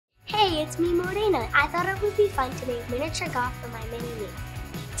it's me, Morena. I thought it would be fun to make miniature golf for my mini-me.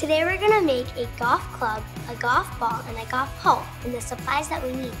 Today we're gonna make a golf club, a golf ball, and a golf pole. And the supplies that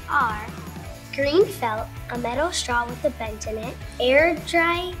we need are green felt, a metal straw with a bent in it, air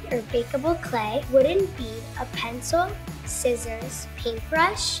dry or bakeable clay, wooden bead, a pencil, scissors,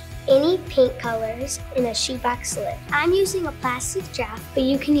 paintbrush, any paint colors, and a shoebox lid. I'm using a plastic giraffe, but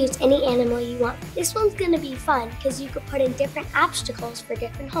you can use any animal you want. This one's gonna be fun because you could put in different obstacles for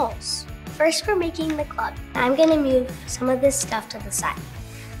different holes. First, we're making the club. I'm gonna move some of this stuff to the side.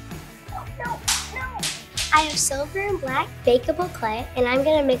 No. I have silver and black bakeable clay, and I'm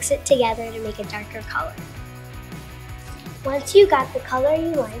gonna mix it together to make a darker color. Once you got the color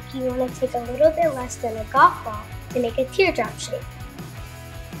you like, you wanna take a little bit less than a golf ball to make a teardrop shape.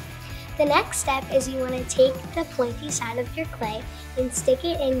 The next step is you want to take the pointy side of your clay and stick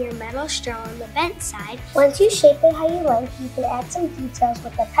it in your metal straw on the bent side. Once you shape it how you like, you can add some details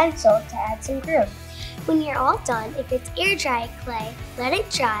with a pencil to add some groove. When you're all done, if it's air dry clay, let it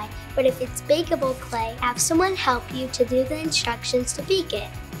dry, but if it's bakeable clay, have someone help you to do the instructions to bake it.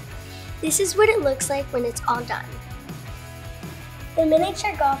 This is what it looks like when it's all done. The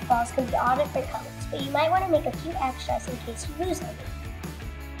miniature golf balls can be all different colors, but you might want to make a few extras in case you lose any.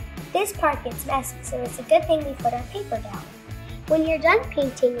 This part gets messy, so it's a good thing we put our paper down. When you're done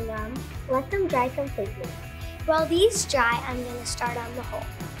painting them, let them dry completely. While these dry, I'm going to start on the hole.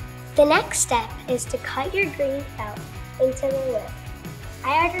 The next step is to cut your green felt into the lid.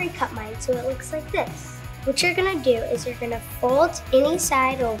 I already cut mine, so it looks like this. What you're going to do is you're going to fold any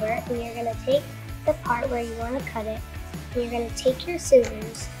side over, and you're going to take the part where you want to cut it, and you're going to take your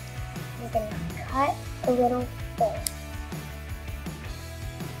scissors, and you're going to cut a little hole.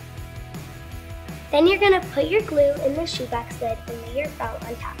 Then you're going to put your glue in the shoebox lid and lay your felt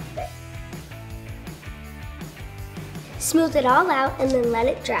on top of it. Smooth it all out and then let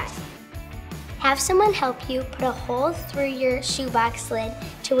it dry. Have someone help you put a hole through your shoebox lid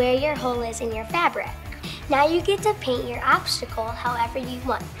to where your hole is in your fabric. Now you get to paint your obstacle however you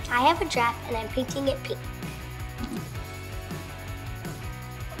want. I have a giraffe and I'm painting it pink.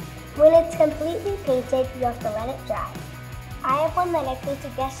 When it's completely painted, you have to let it dry. I have one that I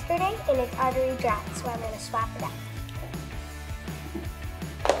painted yesterday and it's already dry, so I'm going to swap it out.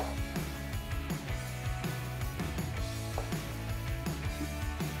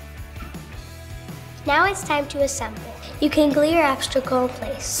 Now it's time to assemble. You can glue your obstacle in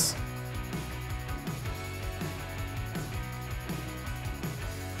place.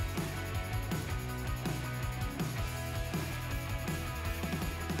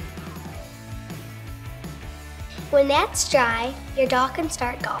 When that's dry, your doll can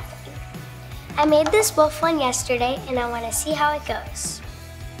start golfing. I made this wolf one yesterday and I want to see how it goes.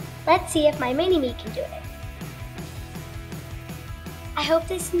 Let's see if my mini-me can do it. I hope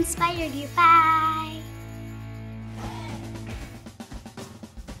this inspired you. Bye!